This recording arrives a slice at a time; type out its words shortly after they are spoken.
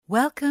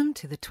Welcome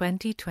to the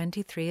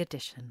 2023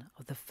 edition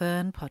of the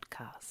Fern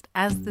Podcast,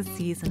 As the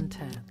Season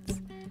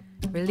Turns.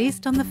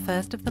 Released on the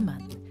first of the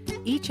month,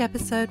 each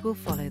episode will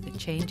follow the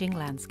changing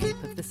landscape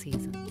of the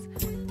seasons,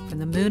 from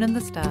the moon and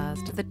the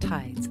stars to the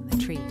tides and the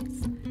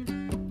trees.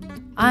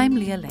 I'm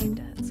Leah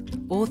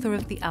Leenders, author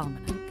of The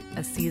Almanac,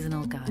 a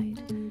seasonal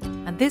guide,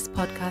 and this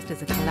podcast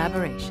is a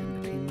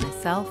collaboration between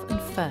myself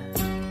and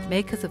Fern,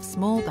 makers of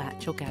small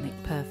batch organic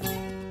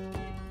perfume.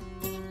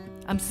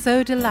 I'm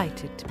so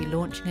delighted to be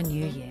launching a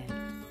new year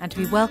and to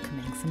be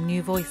welcoming some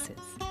new voices.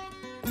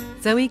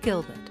 Zoe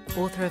Gilbert,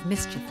 author of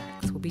Mischief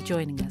Acts, will be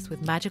joining us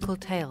with magical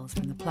tales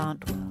from the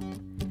plant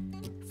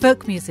world.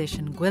 Folk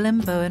musician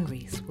Gwilym Bowen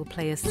Rees will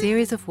play a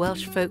series of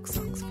Welsh folk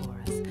songs for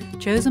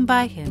us, chosen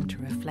by him to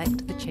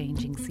reflect the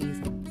changing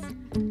seasons.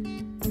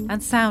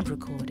 And sound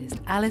recordist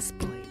Alice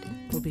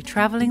Boyd will be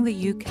travelling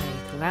the UK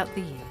throughout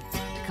the year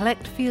to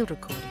collect field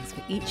recordings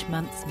for each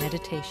month's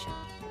meditation.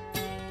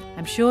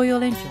 I'm sure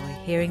you'll enjoy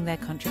hearing their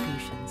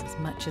contributions as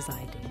much as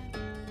I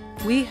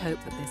do. We hope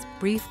that this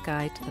brief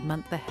guide to the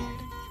month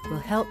ahead will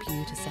help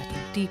you to settle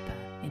deeper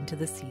into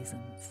the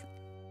seasons.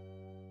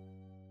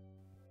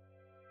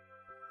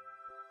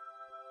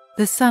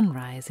 The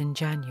sunrise in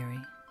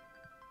January.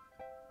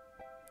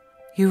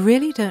 You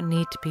really don't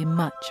need to be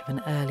much of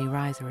an early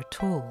riser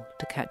at all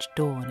to catch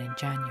dawn in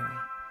January.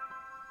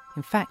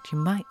 In fact, you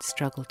might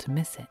struggle to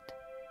miss it.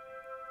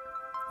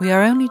 We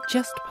are only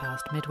just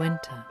past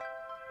midwinter,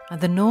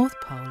 and the North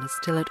Pole is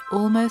still at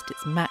almost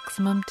its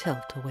maximum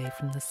tilt away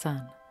from the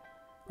sun,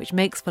 which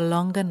makes for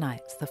longer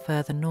nights the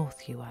further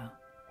north you are.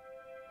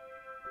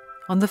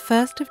 On the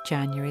 1st of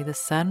January, the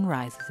sun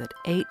rises at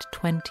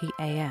 8:20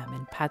 a.m.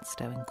 in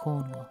Padstow in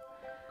Cornwall,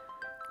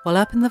 while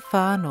up in the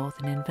far north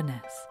in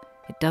Inverness,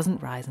 it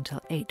doesn't rise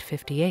until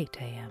 8:58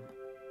 a.m.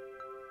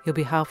 You'll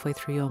be halfway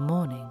through your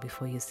morning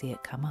before you see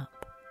it come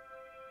up.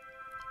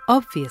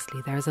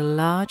 Obviously, there is a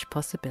large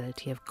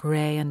possibility of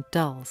grey and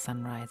dull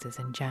sunrises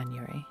in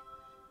January.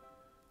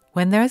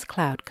 When there is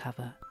cloud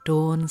cover,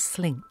 dawn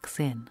slinks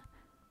in,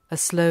 a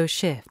slow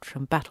shift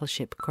from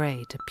battleship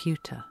grey to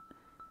pewter,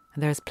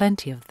 and there is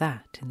plenty of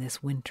that in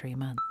this wintry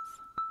month.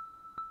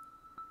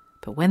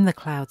 But when the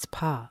clouds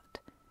part,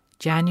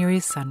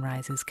 January's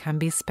sunrises can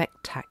be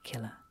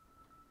spectacular.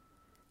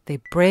 They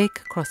break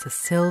across a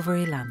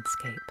silvery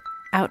landscape,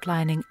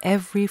 outlining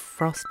every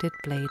frosted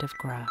blade of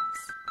grass.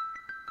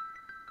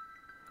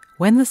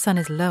 When the sun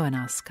is low in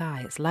our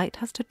sky, its light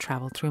has to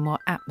travel through more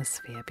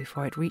atmosphere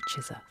before it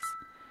reaches us,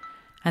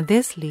 and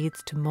this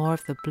leads to more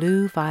of the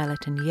blue,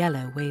 violet and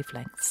yellow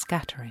wavelengths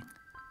scattering.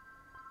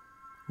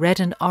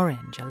 Red and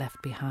orange are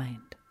left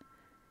behind,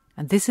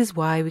 and this is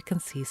why we can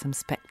see some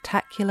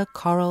spectacular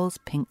corals,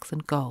 pinks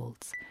and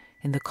golds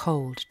in the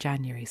cold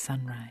January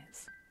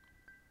sunrise.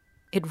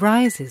 It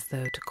rises,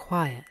 though, to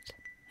quiet,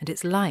 and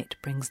its light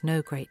brings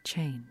no great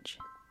change.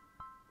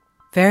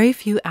 Very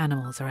few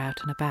animals are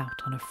out and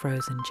about on a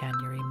frozen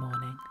January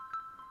morning,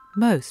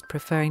 most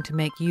preferring to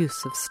make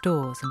use of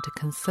stores and to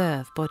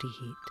conserve body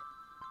heat.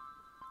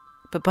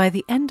 But by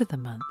the end of the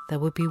month there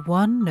will be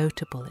one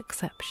notable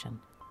exception: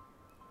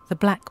 the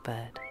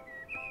blackbird.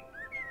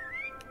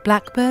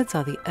 Blackbirds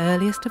are the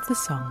earliest of the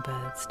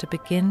songbirds to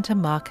begin to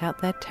mark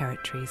out their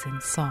territories in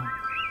song,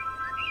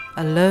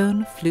 a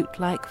lone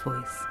flute-like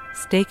voice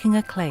staking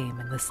a claim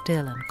in the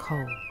still and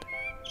cold.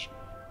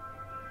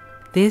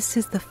 This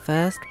is the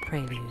first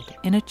prelude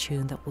in a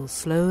tune that will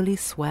slowly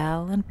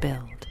swell and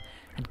build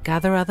and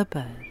gather other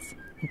birds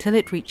until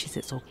it reaches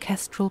its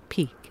orchestral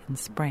peak in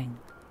spring.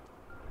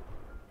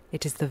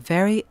 It is the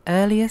very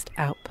earliest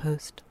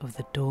outpost of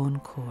the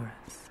dawn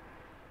chorus.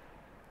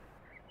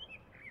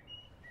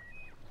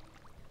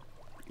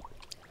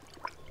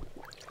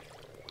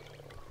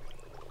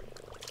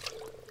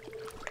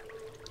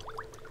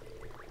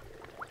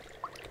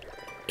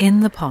 In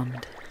the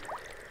pond.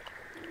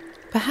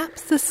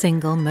 Perhaps the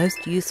single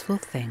most useful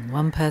thing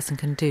one person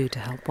can do to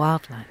help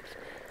wildlife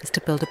is to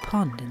build a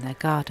pond in their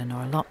garden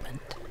or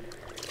allotment.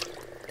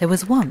 There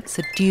was once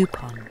a dew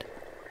pond,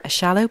 a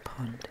shallow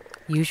pond,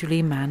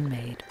 usually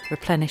man-made,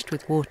 replenished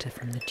with water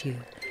from the dew,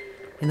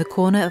 in the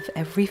corner of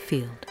every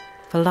field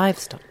for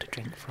livestock to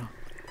drink from.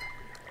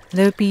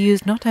 They would be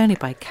used not only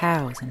by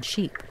cows and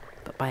sheep,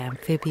 but by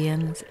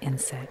amphibians,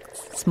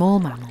 insects, small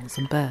mammals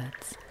and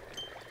birds.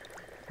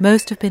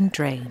 Most have been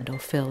drained or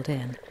filled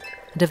in,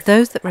 and of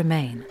those that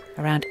remain,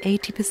 around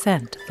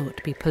 80% are thought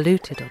to be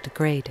polluted or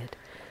degraded,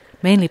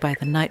 mainly by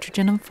the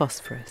nitrogen and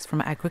phosphorus from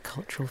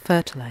agricultural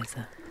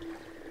fertiliser.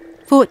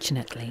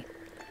 Fortunately,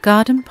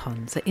 garden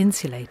ponds are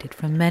insulated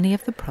from many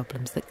of the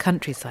problems that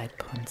countryside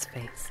ponds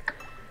face,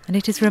 and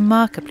it is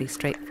remarkably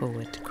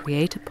straightforward to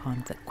create a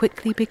pond that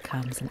quickly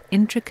becomes an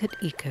intricate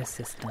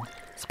ecosystem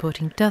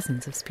supporting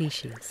dozens of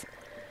species.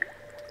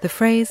 The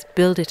phrase,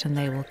 "build it and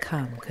they will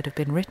come," could have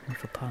been written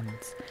for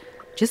ponds.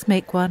 Just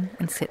make one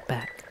and sit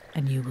back,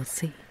 and you will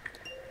see.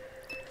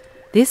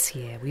 This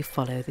year we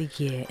follow the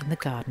year in the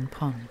garden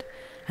pond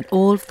and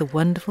all of the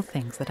wonderful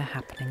things that are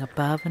happening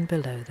above and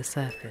below the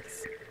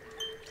surface.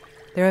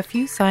 There are a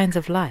few signs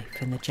of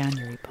life in the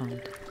January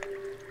pond.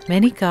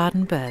 Many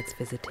garden birds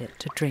visit it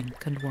to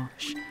drink and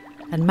wash,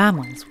 and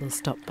mammals will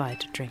stop by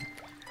to drink.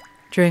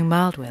 During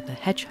mild weather,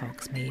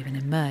 hedgehogs may even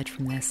emerge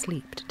from their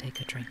sleep to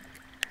take a drink.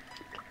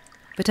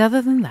 But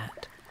other than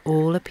that,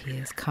 all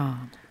appears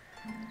calm.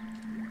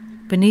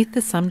 Beneath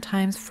the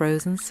sometimes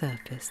frozen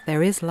surface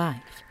there is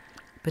life,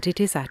 but it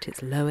is at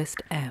its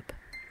lowest ebb.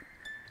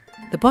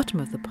 The bottom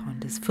of the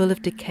pond is full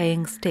of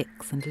decaying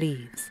sticks and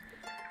leaves,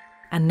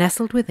 and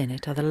nestled within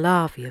it are the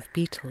larvae of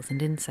beetles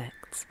and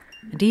insects,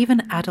 and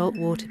even adult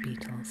water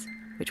beetles,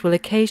 which will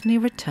occasionally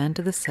return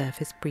to the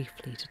surface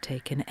briefly to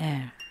take in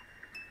air.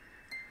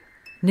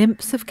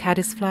 Nymphs of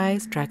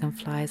caddisflies,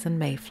 dragonflies and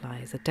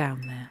mayflies are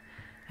down there,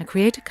 and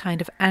create a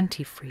kind of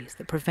antifreeze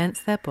that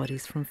prevents their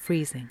bodies from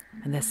freezing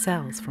and their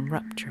cells from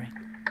rupturing.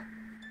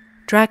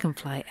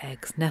 Dragonfly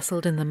eggs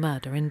nestled in the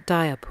mud are in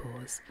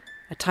diapause,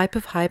 a type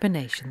of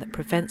hibernation that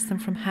prevents them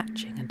from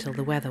hatching until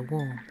the weather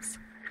warms.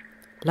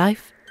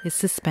 Life is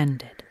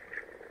suspended,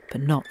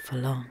 but not for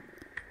long.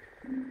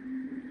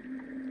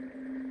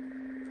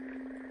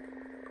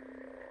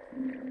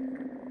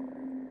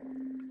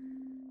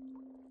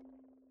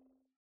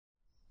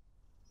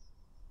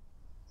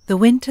 The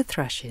winter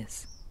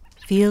thrushes,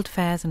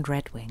 fieldfares and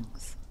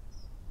redwings.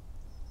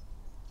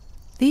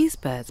 These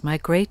birds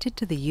migrated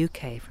to the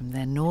UK from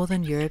their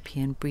northern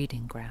European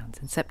breeding grounds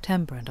in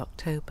September and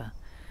October,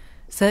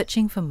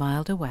 searching for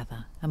milder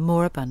weather and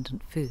more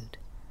abundant food.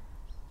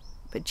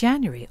 But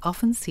January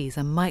often sees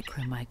a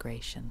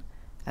micro-migration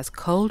as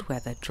cold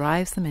weather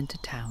drives them into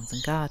towns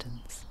and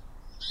gardens.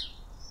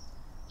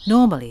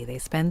 Normally they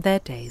spend their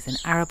days in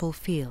arable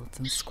fields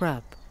and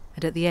scrub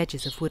and at the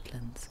edges of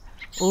woodlands,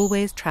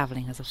 always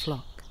travelling as a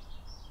flock.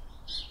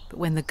 But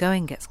when the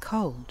going gets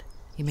cold,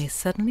 you may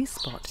suddenly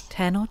spot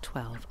 10 or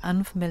 12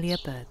 unfamiliar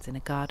birds in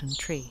a garden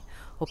tree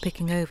or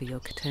picking over your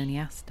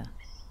cotoneaster.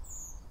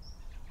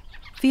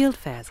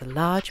 Fieldfares are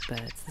large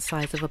birds the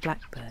size of a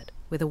blackbird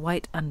with a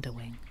white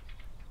underwing.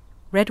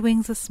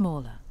 Redwings are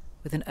smaller,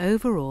 with an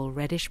overall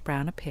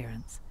reddish-brown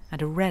appearance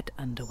and a red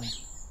underwing.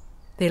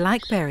 They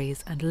like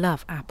berries and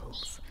love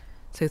apples,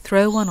 so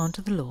throw one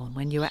onto the lawn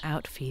when you are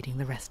out feeding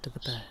the rest of the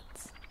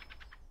birds.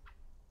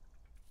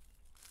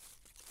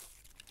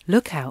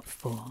 Look out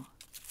for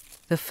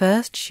the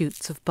first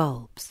shoots of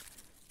bulbs,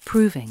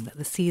 proving that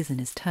the season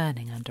is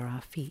turning under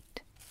our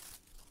feet.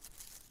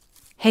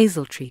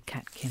 Hazel tree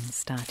catkins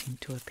starting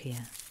to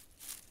appear.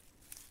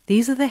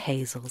 These are the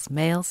hazel's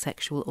male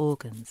sexual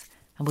organs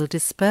and will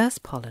disperse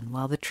pollen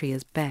while the tree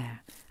is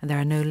bare and there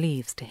are no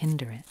leaves to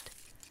hinder it.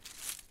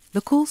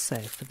 Look also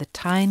for the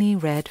tiny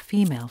red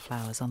female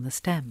flowers on the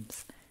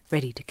stems,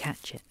 ready to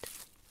catch it.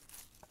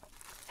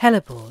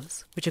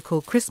 Hellebores, which are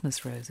called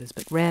Christmas roses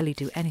but rarely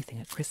do anything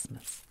at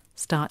Christmas,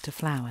 start to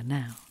flower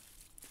now.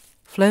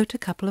 Float a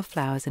couple of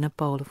flowers in a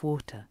bowl of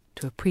water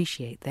to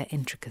appreciate their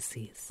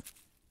intricacies.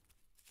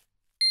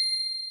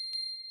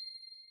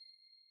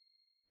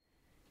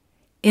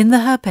 In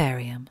the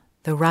herbarium,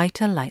 the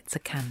writer lights a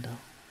candle.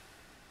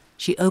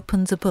 She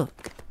opens a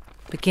book,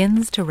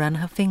 begins to run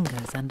her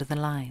fingers under the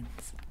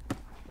lines.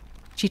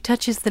 She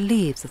touches the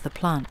leaves of the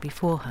plant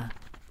before her.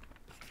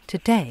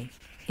 Today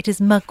it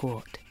is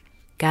mugwort,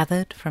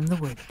 gathered from the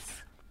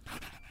woods.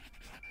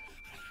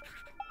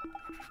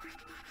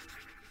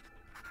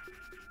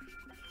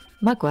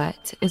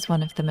 Mugwort is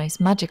one of the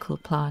most magical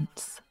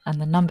plants, and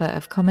the number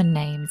of common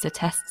names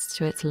attests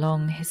to its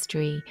long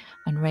history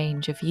and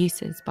range of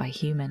uses by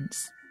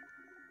humans.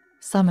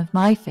 Some of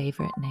my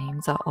favourite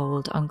names are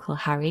Old Uncle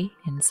Harry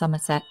in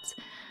Somerset,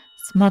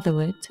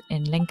 Smotherwood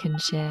in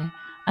Lincolnshire,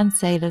 and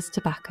Sailor's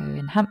Tobacco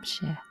in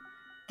Hampshire,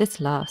 this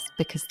last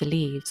because the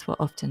leaves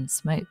were often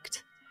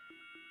smoked.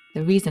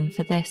 The reason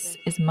for this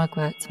is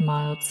mugwort's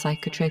mild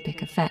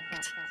psychotropic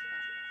effect.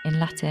 In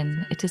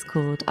Latin, it is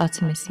called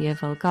Artemisia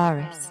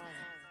vulgaris,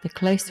 the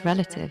close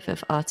relative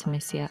of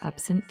Artemisia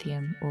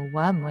absinthium or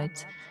wormwood,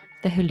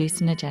 the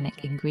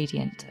hallucinogenic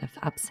ingredient of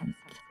absinthe.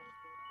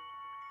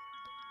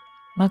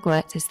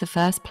 Mugwort is the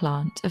first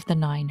plant of the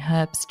 9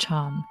 herbs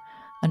charm,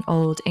 an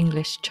old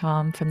English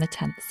charm from the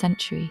 10th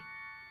century.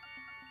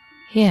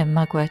 Here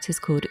mugwort is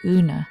called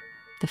Una,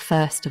 the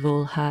first of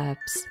all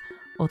herbs,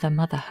 or the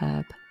mother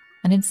herb,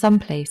 and in some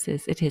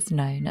places it is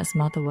known as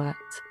motherwort.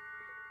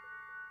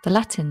 The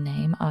Latin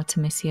name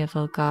Artemisia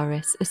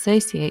vulgaris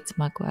associates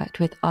mugwort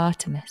with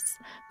Artemis,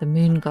 the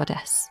moon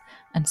goddess,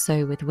 and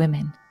so with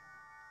women.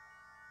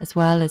 As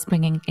well as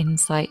bringing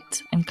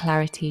insight and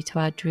clarity to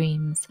our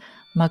dreams,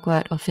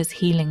 mugwort offers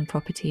healing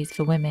properties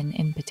for women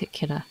in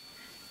particular,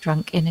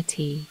 drunk in a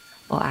tea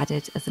or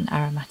added as an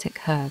aromatic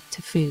herb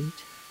to food.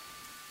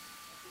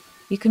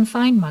 You can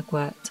find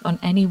mugwort on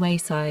any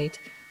wayside,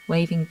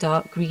 waving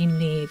dark green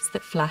leaves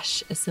that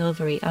flash a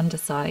silvery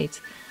underside,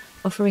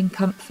 offering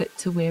comfort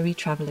to weary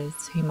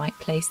travellers who might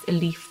place a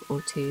leaf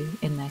or two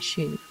in their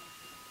shoe.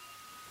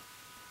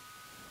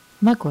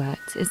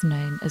 Mugwort is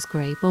known as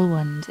grey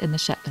bullwand in the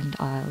Shetland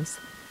Isles,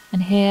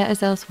 and here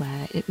as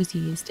elsewhere it was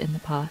used in the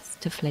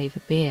past to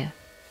flavour beer.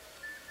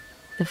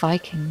 The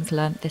Vikings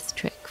learnt this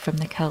trick from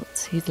the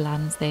Celts whose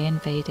lands they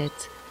invaded,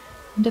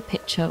 and a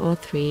pitcher or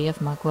three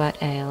of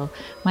mugwort ale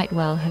might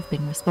well have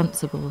been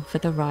responsible for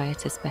the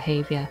riotous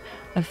behaviour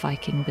of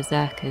Viking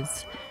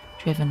berserkers,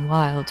 driven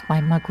wild by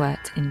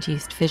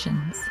mugwort-induced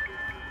visions.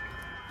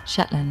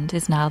 Shetland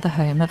is now the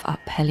home of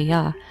Up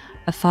Helliar,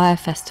 a fire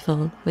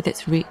festival with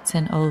its roots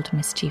in old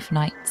mischief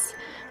nights,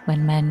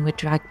 when men would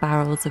drag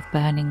barrels of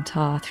burning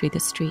tar through the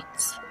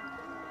streets.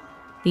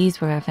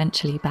 These were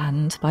eventually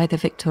banned by the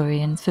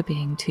Victorians for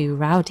being too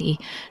rowdy,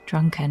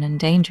 drunken and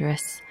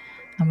dangerous,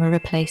 and were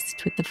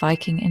replaced with the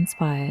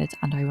Viking-inspired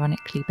and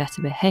ironically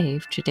better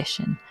behaved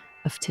tradition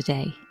of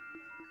today.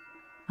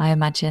 I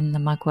imagine the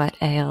mugwort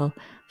ale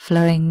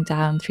flowing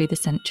down through the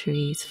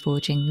centuries,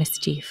 forging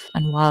mischief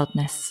and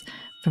wildness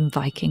from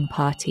Viking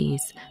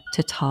parties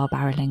to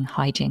tar-barrelling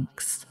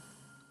hijinks.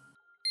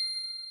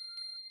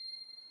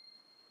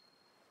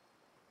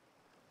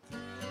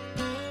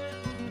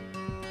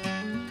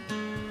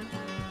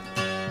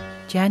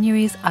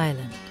 January's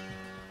Island,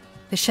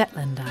 the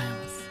Shetland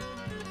Isles.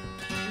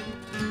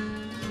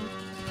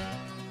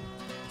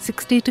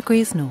 60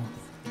 degrees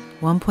north,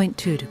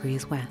 1.2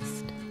 degrees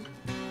west,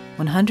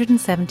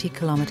 170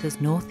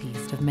 kilometres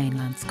northeast of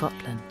mainland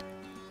Scotland,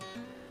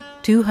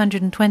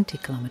 220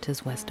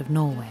 kilometres west of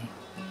Norway.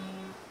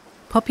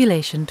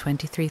 Population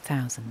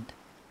 23,000,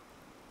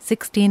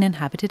 16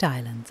 inhabited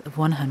islands of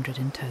 100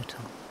 in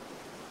total.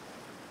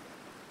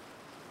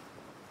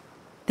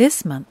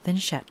 This month in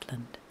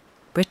Shetland,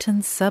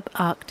 Britain's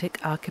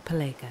subarctic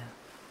archipelago,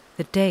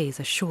 the days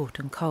are short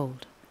and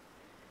cold,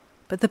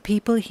 but the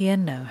people here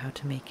know how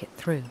to make it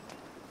through.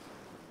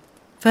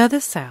 Further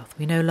south,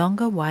 we no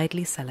longer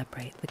widely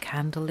celebrate the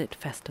candlelit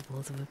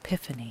festivals of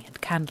Epiphany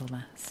and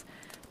Candlemas,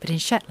 but in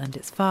Shetland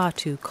it's far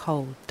too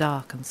cold,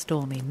 dark and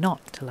stormy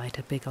not to light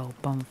a big old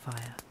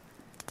bonfire.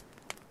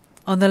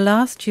 On the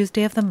last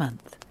Tuesday of the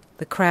month,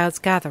 the crowds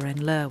gather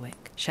in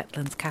Lerwick,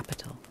 Shetland's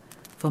capital,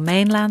 for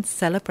mainland's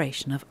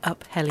celebration of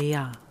Up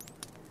Helliar.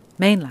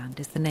 Mainland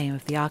is the name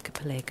of the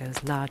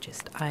archipelago's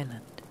largest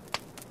island.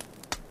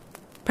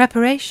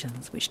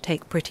 Preparations, which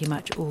take pretty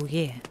much all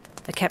year,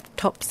 are kept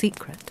top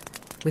secret,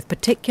 with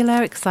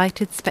particular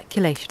excited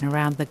speculation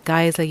around the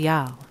Geyser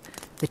Jarl,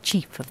 the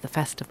chief of the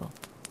festival.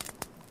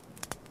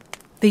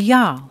 The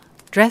Jarl,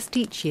 dressed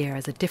each year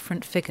as a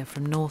different figure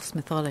from Norse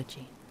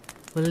mythology,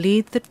 will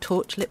lead the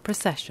torchlit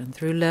procession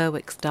through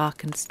Lerwick's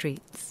darkened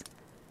streets,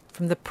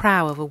 from the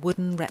prow of a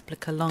wooden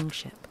replica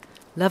longship,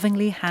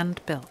 lovingly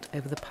hand-built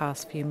over the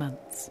past few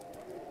months.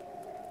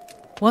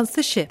 Once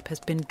the ship has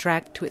been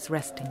dragged to its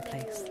resting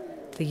place,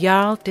 the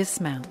Jarl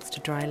dismounts to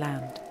dry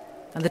land,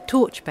 and the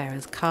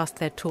torchbearers cast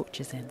their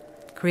torches in,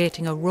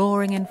 creating a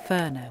roaring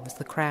inferno as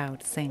the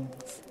crowd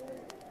sings.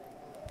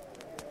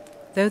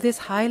 Though this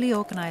highly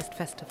organised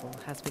festival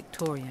has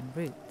Victorian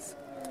roots,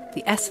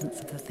 the essence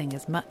of the thing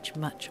is much,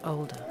 much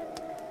older.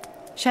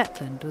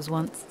 Shetland was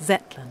once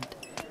Zetland,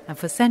 and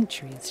for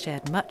centuries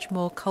shared much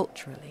more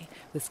culturally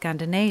with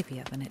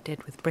Scandinavia than it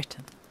did with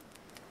Britain.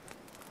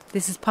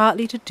 This is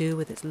partly to do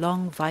with its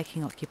long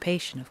Viking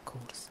occupation, of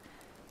course,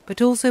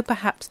 but also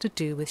perhaps to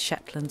do with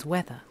Shetland's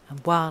weather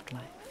and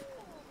wildlife.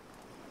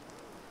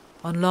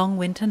 On long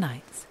winter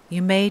nights,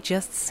 you may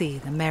just see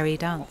the merry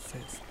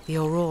dancers, the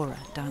aurora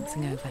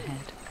dancing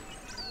overhead,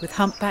 with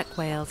humpback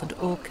whales and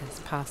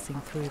orcas passing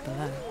through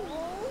below.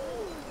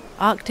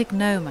 Arctic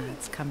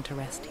nomads come to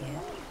rest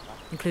here,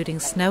 including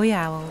snowy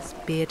owls,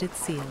 bearded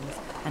seals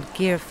and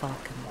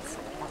gyrfalcons,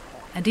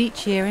 and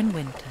each year in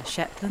winter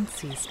Shetland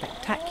sees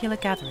spectacular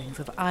gatherings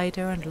of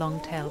eider and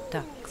long-tailed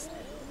ducks,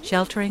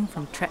 sheltering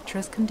from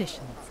treacherous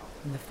conditions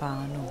in the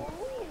far north.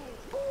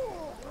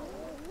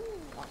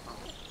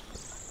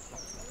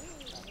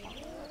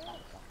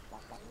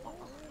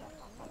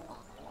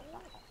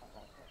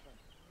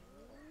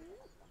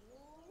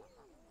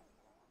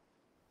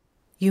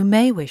 You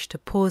may wish to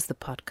pause the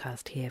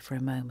podcast here for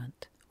a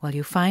moment while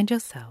you find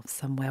yourself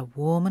somewhere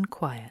warm and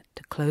quiet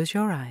to close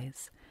your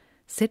eyes,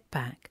 sit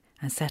back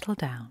and settle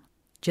down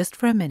just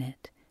for a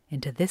minute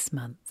into this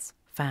month's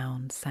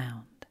Found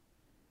Sound.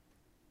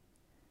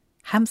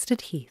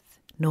 Hampstead Heath,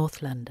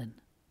 North London.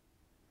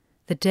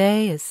 The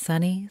day is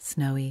sunny,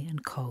 snowy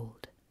and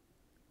cold.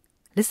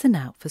 Listen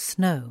out for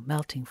snow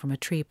melting from a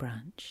tree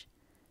branch,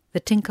 the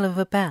tinkle of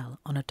a bell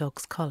on a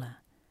dog's collar,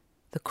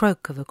 the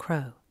croak of a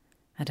crow,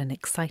 and an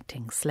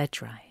exciting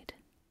sledge ride.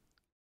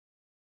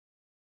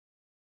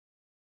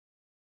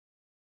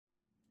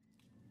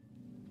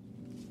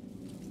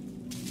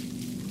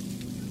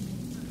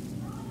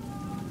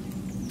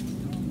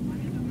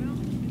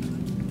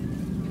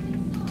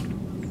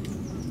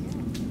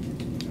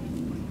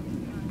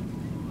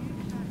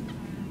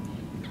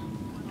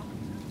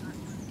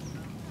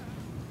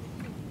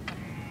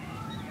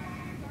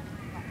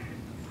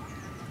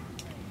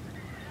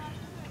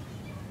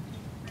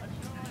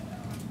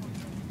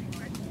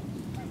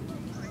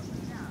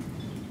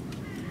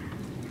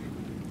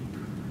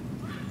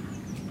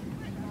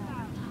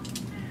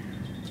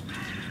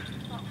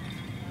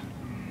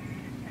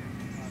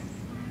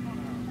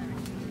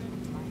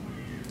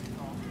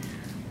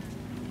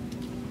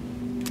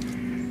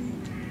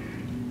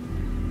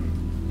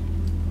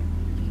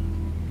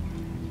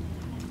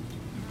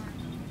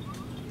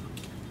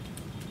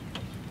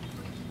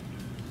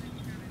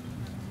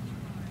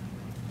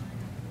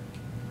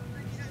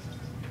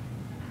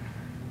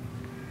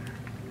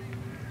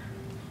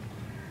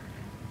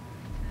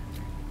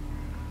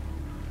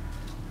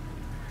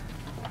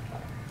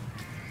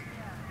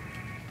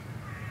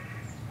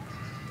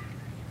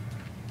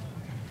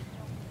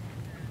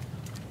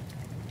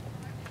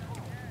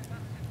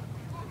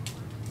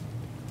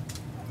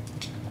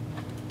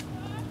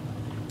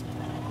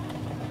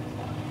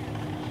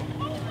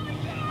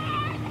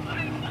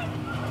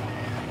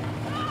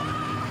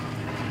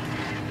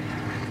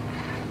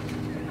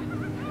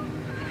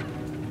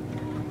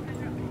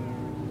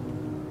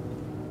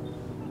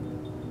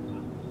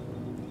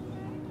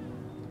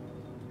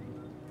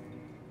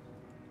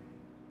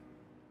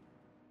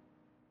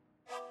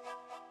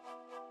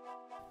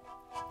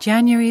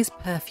 January's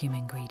perfume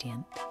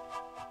ingredient.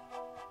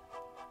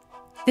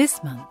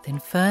 This month in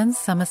Fern's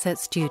Somerset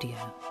studio,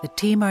 the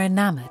team are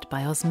enamoured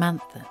by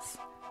osmanthus,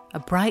 a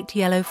bright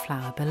yellow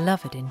flower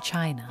beloved in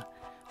China,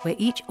 where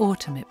each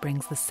autumn it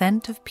brings the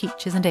scent of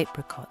peaches and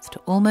apricots to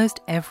almost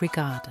every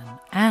garden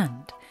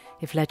and,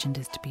 if legend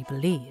is to be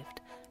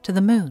believed, to the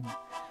moon,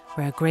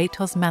 where a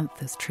great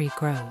osmanthus tree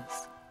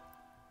grows.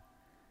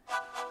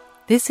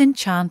 This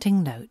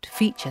enchanting note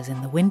features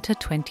in the Winter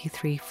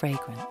 23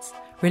 fragrance,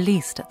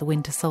 released at the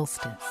winter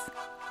solstice.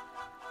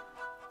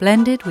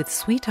 Blended with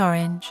sweet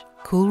orange,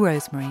 cool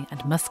rosemary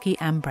and musky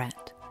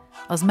ambrette,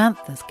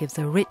 osmanthus gives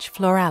a rich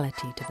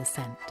florality to the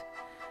scent,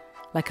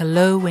 like a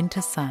low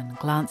winter sun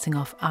glancing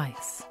off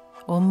ice,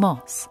 or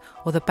moss,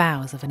 or the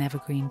boughs of an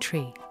evergreen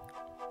tree.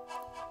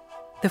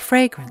 The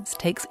fragrance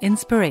takes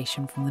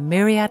inspiration from the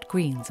myriad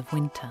greens of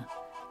winter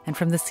and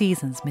from the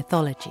season's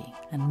mythology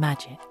and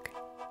magic.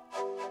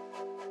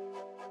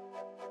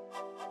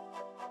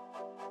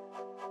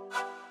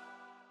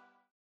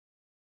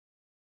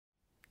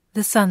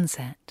 The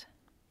sunset.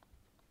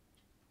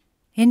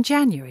 In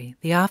January,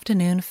 the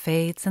afternoon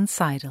fades and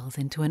sidles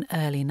into an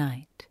early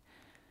night,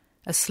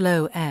 a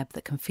slow ebb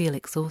that can feel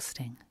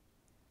exhausting.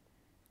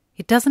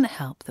 It doesn't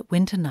help that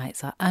winter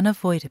nights are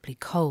unavoidably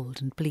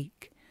cold and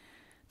bleak,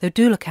 though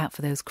do look out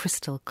for those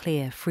crystal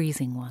clear,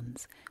 freezing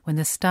ones when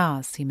the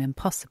stars seem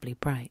impossibly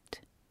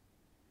bright.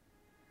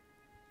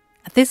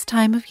 At this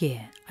time of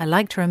year, I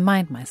like to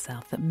remind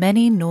myself that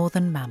many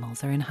northern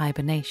mammals are in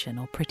hibernation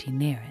or pretty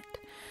near it,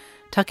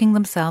 tucking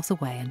themselves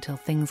away until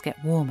things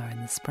get warmer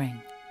in the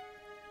spring.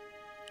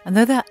 And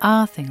though there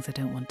are things I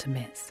don't want to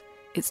miss,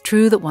 it's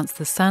true that once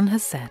the sun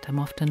has set, I'm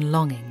often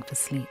longing for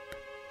sleep.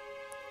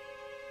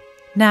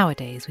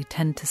 Nowadays we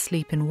tend to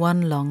sleep in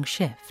one long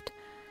shift,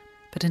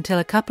 but until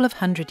a couple of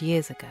 100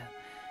 years ago,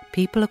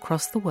 people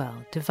across the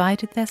world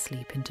divided their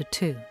sleep into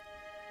two,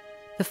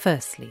 the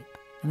first sleep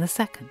and the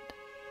second.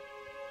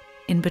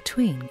 In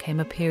between came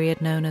a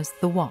period known as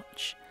the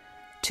watch,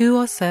 2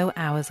 or so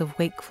hours of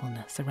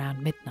wakefulness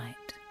around midnight.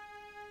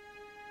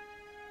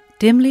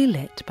 Dimly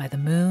lit by the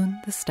moon,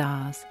 the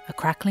stars, a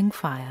crackling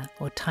fire,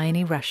 or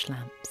tiny rush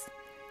lamps,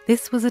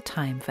 this was a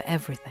time for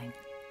everything.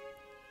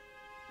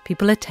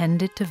 People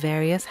attended to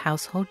various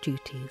household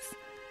duties,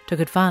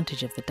 took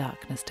advantage of the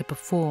darkness to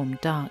perform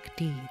dark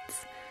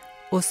deeds,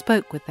 or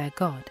spoke with their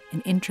God in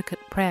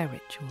intricate prayer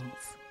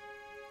rituals.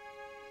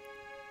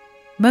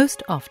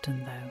 Most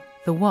often, though,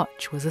 the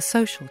watch was a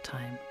social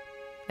time,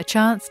 a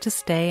chance to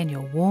stay in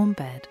your warm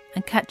bed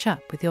and catch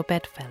up with your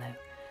bedfellow,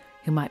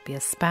 who might be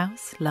a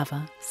spouse,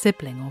 lover,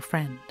 sibling or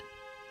friend.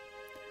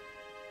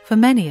 For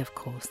many, of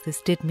course,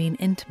 this did mean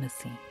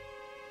intimacy,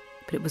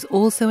 but it was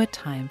also a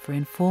time for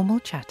informal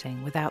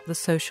chatting without the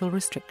social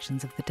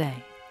restrictions of the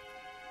day.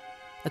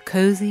 A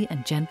cosy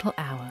and gentle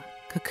hour,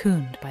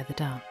 cocooned by the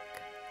dark.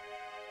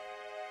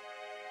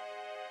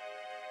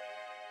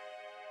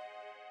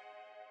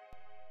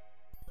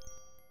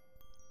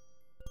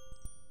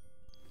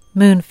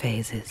 Moon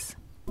phases.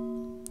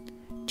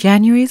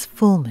 January's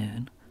full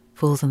moon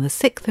falls on the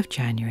 6th of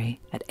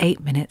January at 8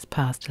 minutes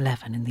past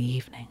 11 in the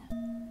evening.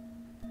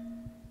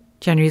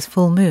 January's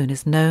full moon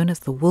is known as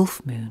the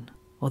wolf moon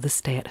or the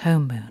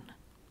stay-at-home moon.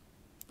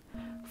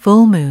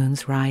 Full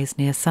moons rise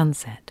near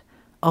sunset,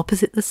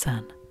 opposite the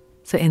sun,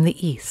 so in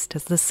the east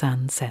as the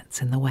sun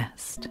sets in the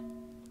west.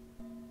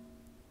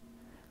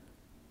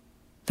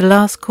 The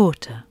last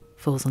quarter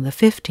falls on the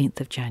 15th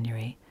of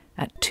January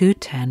at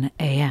 2:10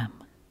 a.m.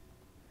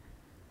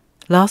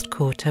 Last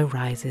quarter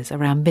rises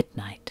around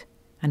midnight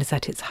and is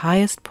at its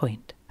highest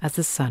point as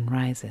the sun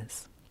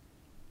rises.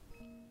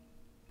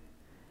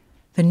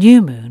 The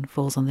new moon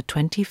falls on the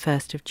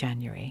 21st of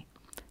January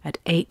at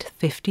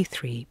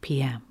 8:53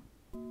 p.m.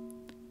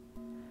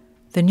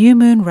 The new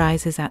moon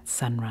rises at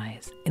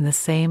sunrise in the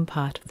same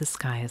part of the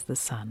sky as the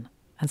sun,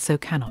 and so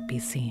cannot be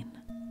seen.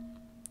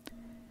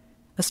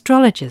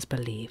 Astrologers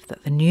believe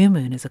that the new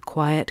moon is a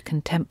quiet,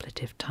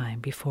 contemplative time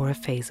before a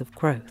phase of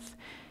growth.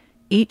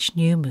 Each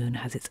new moon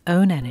has its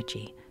own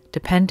energy,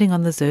 depending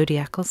on the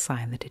zodiacal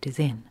sign that it is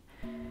in,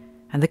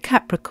 and the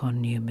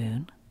Capricorn new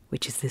moon,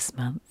 which is this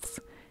month's,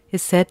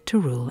 is said to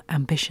rule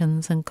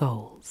ambitions and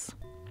goals.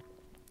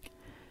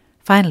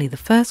 Finally, the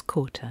first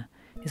quarter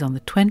is on the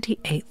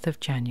 28th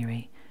of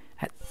January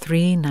at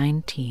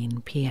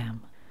 3:19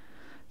 p.m.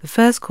 The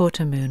first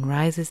quarter moon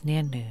rises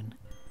near noon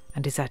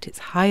and is at its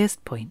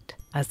highest point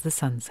as the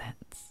sun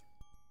sets.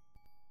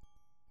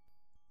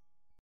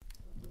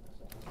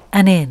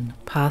 An inn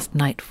past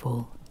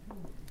nightfall.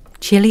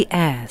 Chilly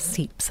air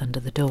seeps under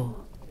the door.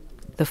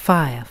 The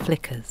fire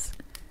flickers.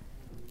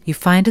 You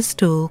find a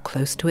stool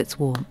close to its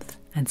warmth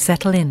and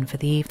settle in for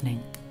the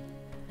evening.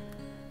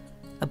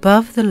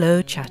 Above the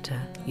low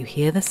chatter, you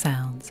hear the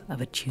sounds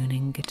of a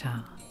tuning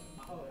guitar.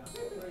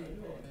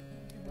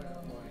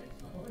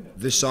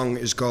 This song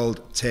is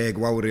called Teg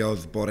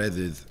Wawriodd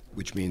Boreddydd,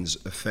 which means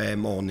a fair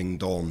morning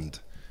dawned.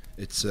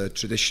 It's a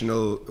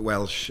traditional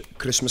Welsh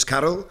Christmas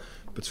carol,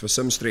 but for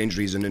some strange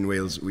reason in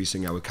Wales we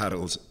sing our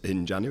carols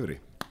in January.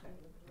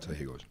 So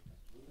here goes.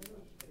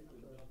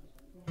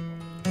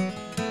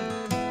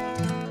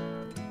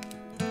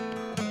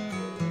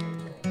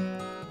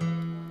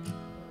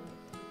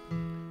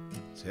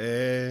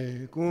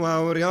 Te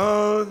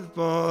gwawriodd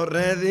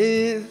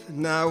boreddydd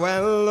na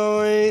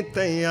welwyd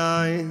ei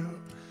ail,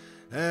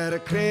 y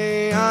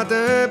cread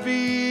y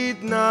byd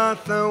na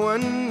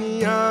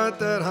thywyniad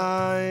yr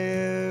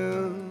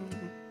hael.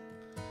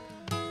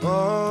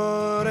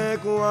 Bore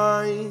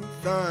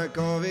gwaith a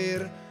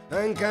gofir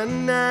yn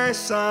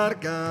gynnes ar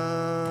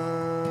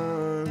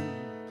gan,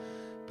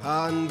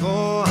 pan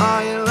fo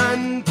hael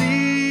yn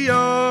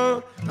dio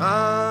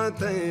a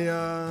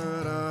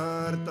deiar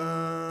ar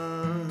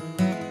dan.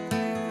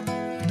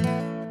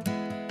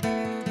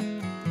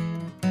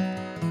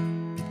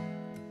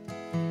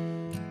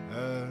 Y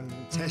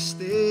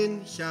testyn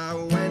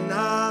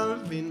llawenna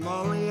fi'n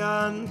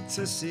moliant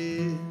y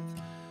sydd,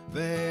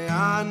 fe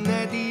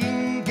aned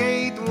i'n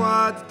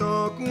geidwad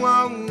do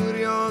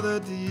gwawriodd y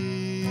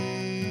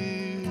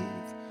dydd,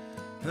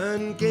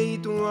 yn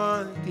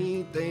geidwad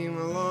i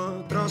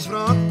deimlo dros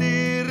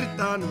frodyr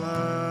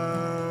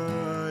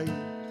danfaich,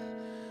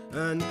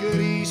 yn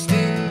grist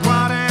i'n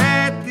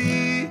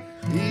gwaredu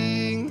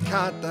i'n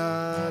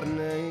cadar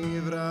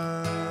neu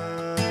frai.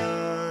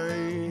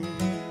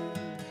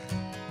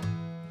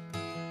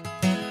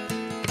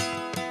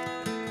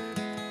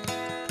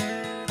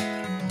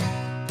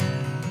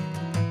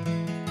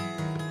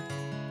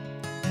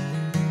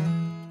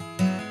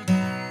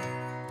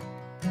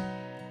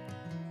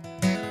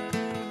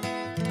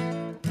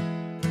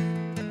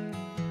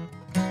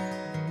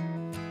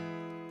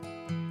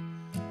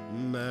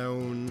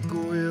 Mewn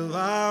gwyl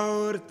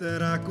fawr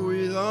dyr a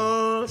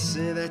gwyddol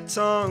sydd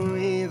eto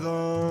i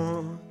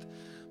ddod,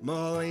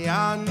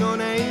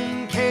 molianon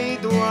ein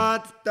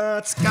ceidwad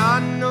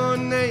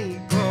datganon ei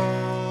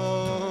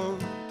glod,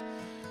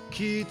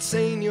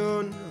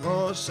 cydseinion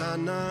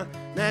hosanna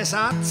nes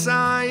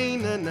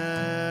atsain yn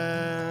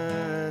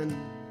en,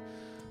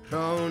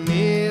 rhawn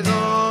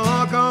iddo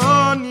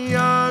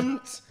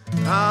goniant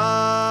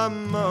a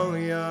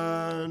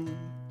moliant.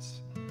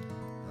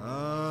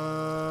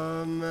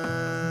 Amen.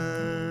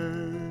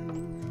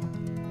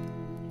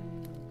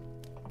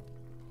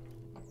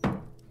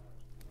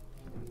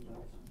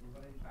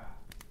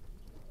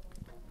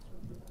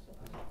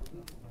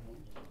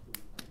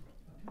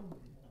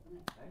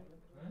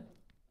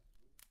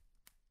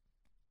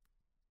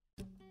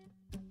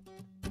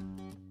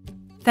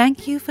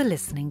 Thank you for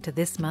listening to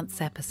this month's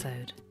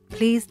episode.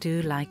 Please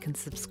do like and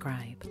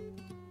subscribe.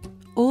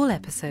 All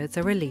episodes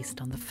are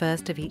released on the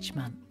first of each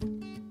month.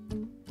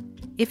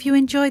 If you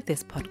enjoyed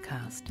this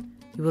podcast,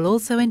 you will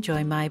also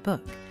enjoy my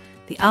book,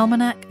 The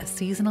Almanac, A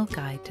Seasonal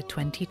Guide to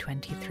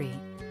 2023,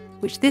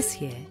 which this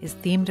year is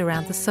themed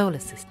around the solar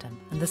system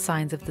and the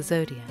signs of the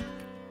zodiac.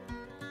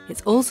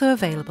 It's also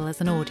available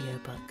as an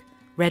audiobook,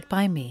 read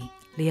by me,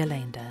 Leah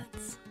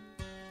Leendertz.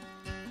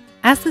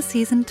 As the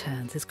Season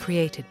Turns is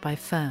created by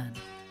Fern.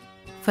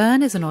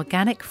 Fern is an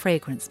organic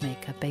fragrance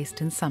maker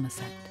based in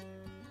Somerset.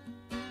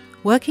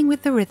 Working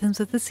with the rhythms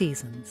of the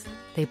seasons,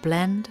 they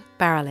blend,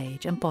 barrel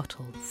age and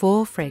bottle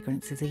 4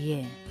 fragrances a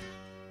year.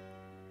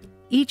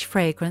 Each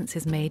fragrance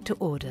is made to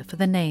order for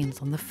the names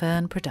on the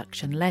Fern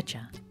production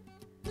ledger.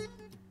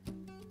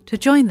 To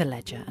join the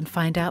ledger and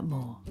find out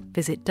more,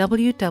 visit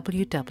www.fern.co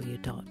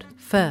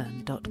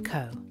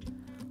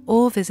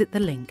or visit the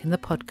link in the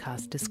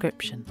podcast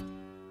description.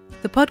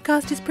 The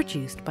podcast is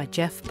produced by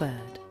Jeff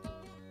Bird.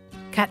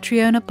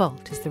 Catriona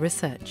Bolt is the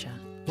researcher,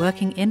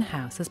 working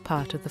in-house as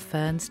part of the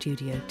Fern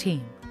studio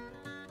team.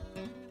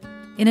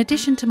 In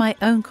addition to my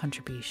own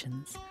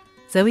contributions,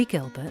 Zoe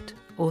Gilbert,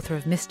 author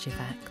of Mischief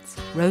Acts,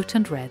 wrote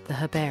and read The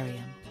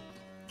Herbarium.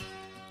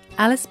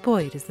 Alice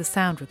Boyd is the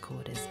sound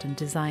recordist and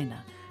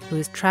designer who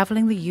is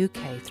travelling the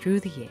UK through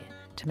the year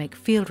to make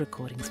field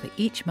recordings for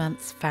each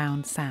month's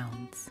Found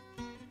Sounds.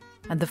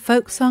 And the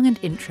folk song and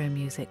intro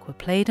music were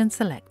played and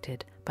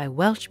selected by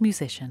Welsh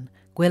musician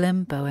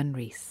Gwilym Bowen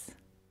Rhys.